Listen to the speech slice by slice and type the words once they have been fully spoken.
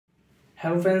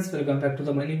Hello friends, welcome back to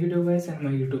the money video guys and my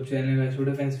YouTube channel guys.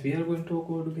 Today friends we are going to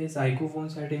go to guys iqoo phone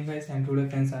setting guys, and today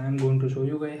friends I am going to show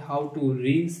you guys how to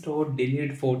restore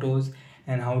delete photos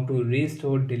and how to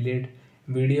restore delete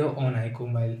video on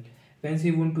iqoo mobile. Friends,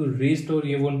 you want to restore,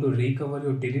 you want to recover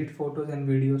your delete photos and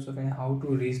videos. So friends, how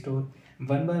to restore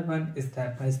one by one,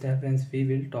 step by step friends we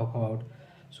will talk about.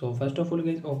 So first of all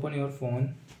guys, open your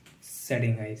phone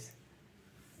setting guys.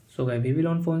 So guys, we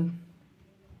will on phone.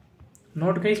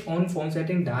 Not guys on phone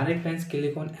setting, direct friends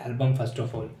click on album first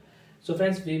of all. So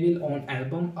friends, we will on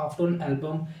album. After on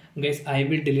album guys, I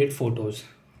will delete photos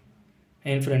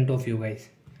in front of you guys.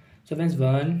 So friends,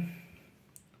 1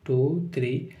 2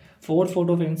 3 4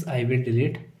 photo friends I will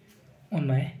delete on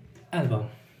my album.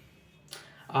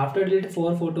 After delete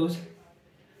 4 photos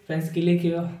friends, click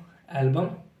here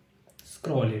album,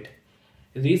 scroll it,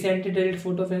 recently delete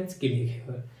photo friends, click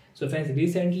here. So friends,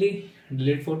 recently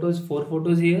delete photos, 4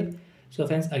 photos here. So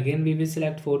friends, again we will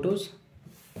select photos,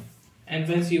 and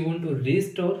friends you want to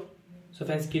restore. So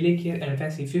friends, click here, and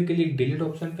friends if you click delete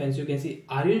option friends, you can see,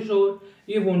 are you sure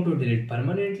you want to delete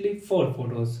permanently 4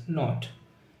 photos? Not,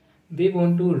 we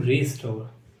want to restore.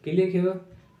 Click here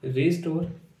restore,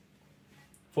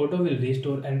 photo will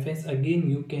restore, and friends again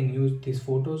you can use these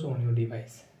photos on your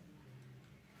device.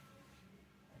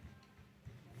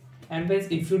 And friends,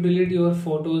 if you delete your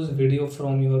photos video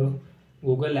from your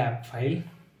Google app file,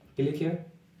 click here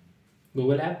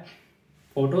Google app,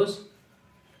 photos,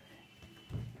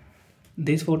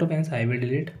 this photo friends I will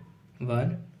delete.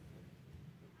 1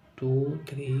 2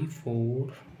 3 4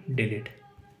 delete.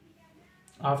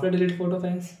 After delete photo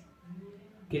friends,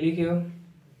 click here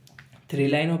 3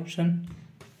 line option,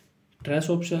 trace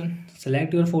option,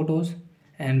 select your photos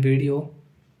and video,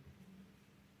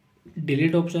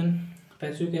 delete option.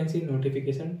 Friends, you can see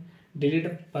notification,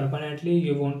 delete permanently.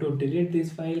 You want to delete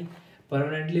this file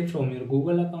permanently from your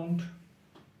Google account?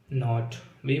 Not,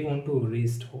 we want to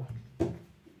restore.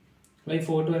 My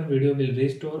photo and video will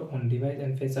restore on device,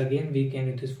 and friends again we can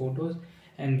use these photos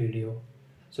and video.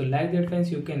 So like that friends,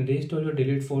 you can restore your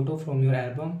delete photo from your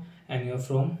album and your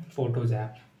from photos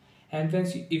app. And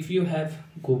friends, if you have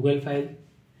Google file,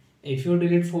 if you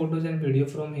delete photos and video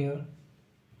from here,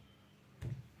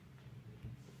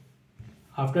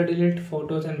 after delete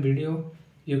photos and video,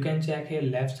 you can check here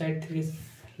left side 3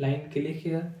 line, click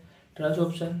here trace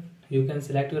option, you can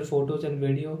select your photos and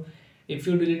video. If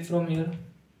you delete from here,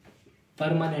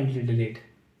 permanently delete.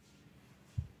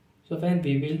 So friends,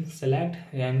 we will select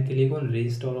and click on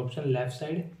restore option, left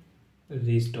side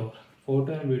restore,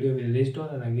 photo and video will restore,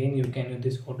 and again you can use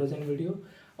this photos and video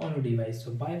on your device.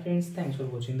 So bye friends, thanks for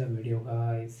watching the video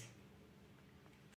guys.